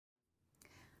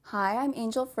Hi, I'm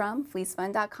Angel from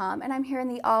fleecefun.com and I'm here in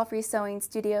the AllFreeSewing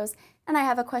studios and I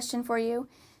have a question for you.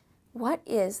 What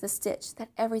is the stitch that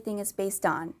everything is based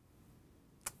on?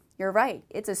 You're right,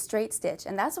 it's a straight stitch,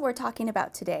 and that's what we're talking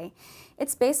about today.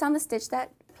 It's based on the stitch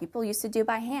that people used to do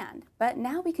by hand, but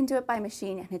now we can do it by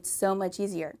machine and it's so much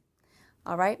easier.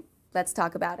 All right, let's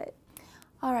talk about it.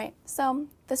 All right, so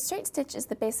the straight stitch is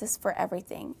the basis for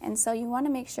everything, and so you want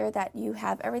to make sure that you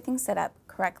have everything set up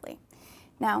correctly.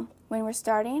 Now, when we're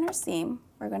starting our seam,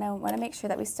 we're going to want to make sure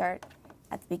that we start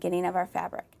at the beginning of our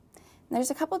fabric. And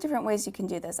there's a couple different ways you can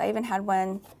do this. I even had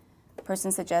one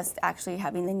person suggest actually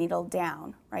having the needle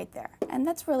down right there. And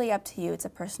that's really up to you. It's a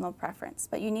personal preference.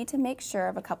 But you need to make sure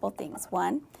of a couple things.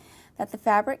 One, that the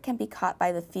fabric can be caught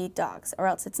by the feed dogs, or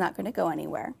else it's not going to go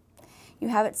anywhere. You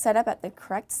have it set up at the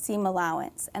correct seam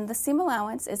allowance. And the seam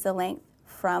allowance is the length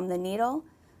from the needle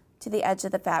to the edge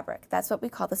of the fabric. That's what we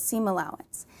call the seam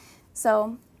allowance.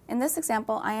 So in this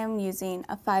example, I am using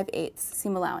a 5/8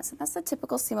 seam allowance. And that's the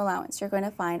typical seam allowance you're going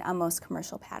to find on most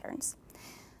commercial patterns.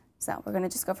 So we're going to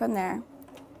just go from there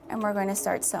and we're going to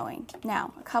start sewing.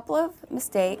 Now, a couple of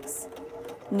mistakes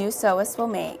new sewists will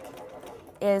make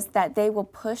is that they will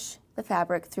push the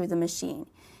fabric through the machine.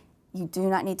 You do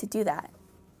not need to do that.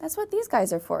 That's what these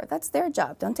guys are for. That's their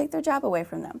job. Don't take their job away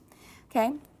from them.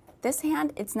 Okay? This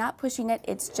hand, it's not pushing it,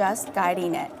 it's just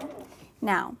guiding it.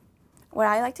 Now, what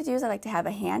I like to do is I like to have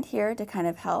a hand here to kind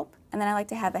of help, and then I like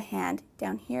to have a hand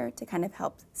down here to kind of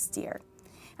help steer.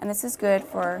 And this is good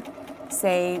for,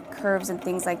 say, curves and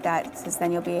things like that, because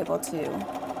then you'll be able to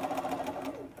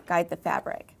guide the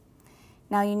fabric.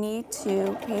 Now you need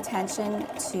to pay attention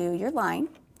to your line.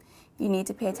 You need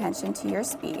to pay attention to your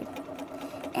speed.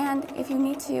 And if you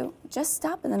need to, just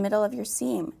stop in the middle of your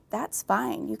seam. That's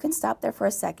fine. You can stop there for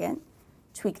a second,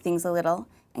 tweak things a little,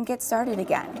 and get started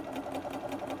again.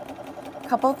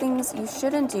 A couple things you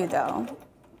shouldn't do, though,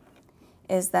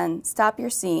 is then stop your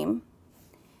seam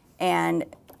and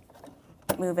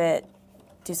move it,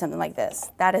 do something like this.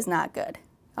 That is not good,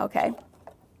 okay?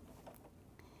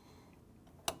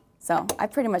 So I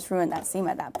pretty much ruined that seam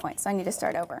at that point, so I need to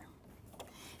start over.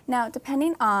 Now,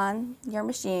 depending on your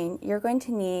machine, you're going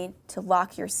to need to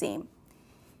lock your seam.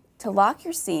 To lock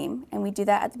your seam, and we do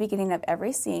that at the beginning of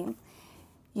every seam,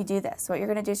 you do this. What you're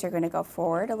going to do is you're going to go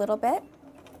forward a little bit.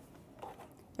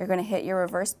 You're going to hit your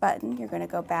reverse button. You're going to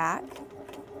go back.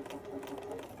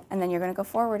 And then you're going to go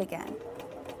forward again.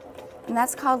 And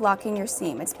that's called locking your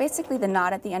seam. It's basically the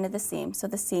knot at the end of the seam, so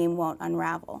the seam won't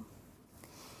unravel.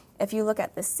 If you look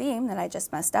at the seam that I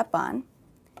just messed up on,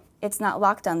 it's not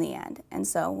locked on the end. And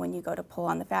so when you go to pull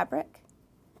on the fabric,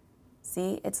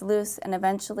 see, it's loose, and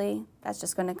eventually that's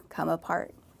just going to come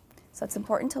apart. So it's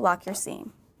important to lock your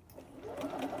seam.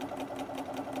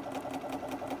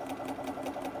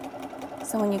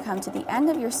 So when you come to the end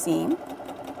of your seam,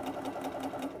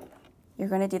 you're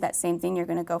going to do that same thing. You're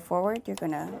going to go forward, you're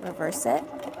going to reverse it,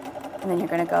 and then you're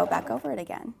going to go back over it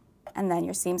again. And then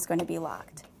your seam's going to be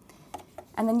locked.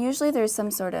 And then usually there's some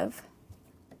sort of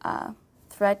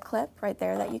thread clip right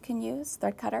there that you can use,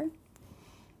 thread cutter.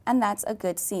 And that's a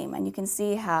good seam. And you can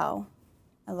see how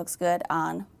it looks good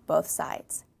on both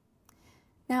sides.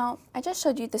 Now, I just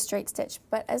showed you the straight stitch,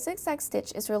 but a zigzag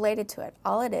stitch is related to it.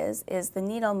 All it is the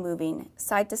needle moving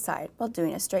side to side while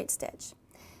doing a straight stitch.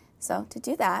 So to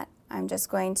do that, I'm just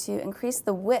going to increase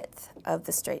the width of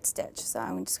the straight stitch. So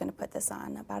I'm just going to put this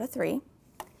on about a 3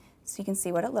 so you can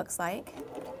see what it looks like.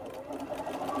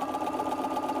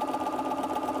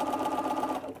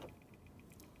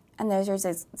 And there's your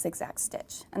zigzag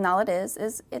stitch. And all it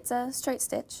is it's a straight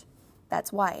stitch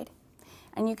that's wide.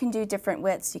 And you can do different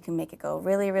widths. You can make it go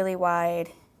really, really wide.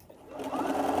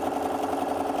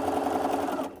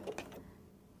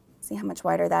 See how much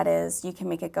wider that is? You can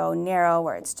make it go narrow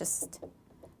where it's just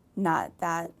not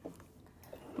that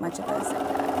much of a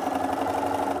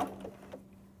zigzag.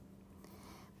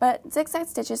 But zigzag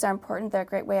stitches are important. They're a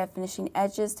great way of finishing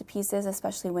edges to pieces,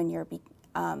 especially when you're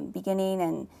beginning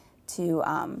and to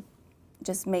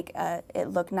just make it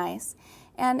look nice.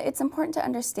 And it's important to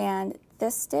understand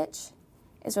this stitch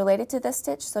is related to this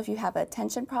stitch, so if you have a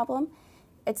tension problem,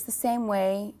 it's the same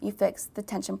way you fix the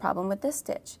tension problem with this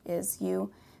stitch, is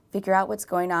you figure out what's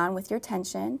going on with your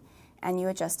tension and you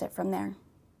adjust it from there.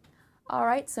 All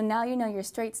right, so now you know your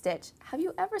straight stitch. Have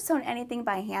you ever sewn anything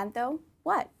by hand though?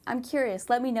 What? I'm curious,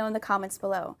 let me know in the comments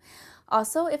below.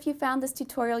 Also, if you found this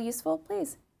tutorial useful,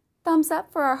 please thumbs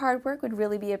up for our hard work would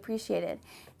really be appreciated.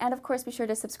 And of course, be sure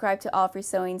to subscribe to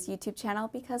AllFreeSewing's YouTube channel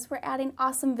because we're adding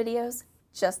awesome videos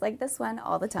just like this one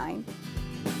all the time.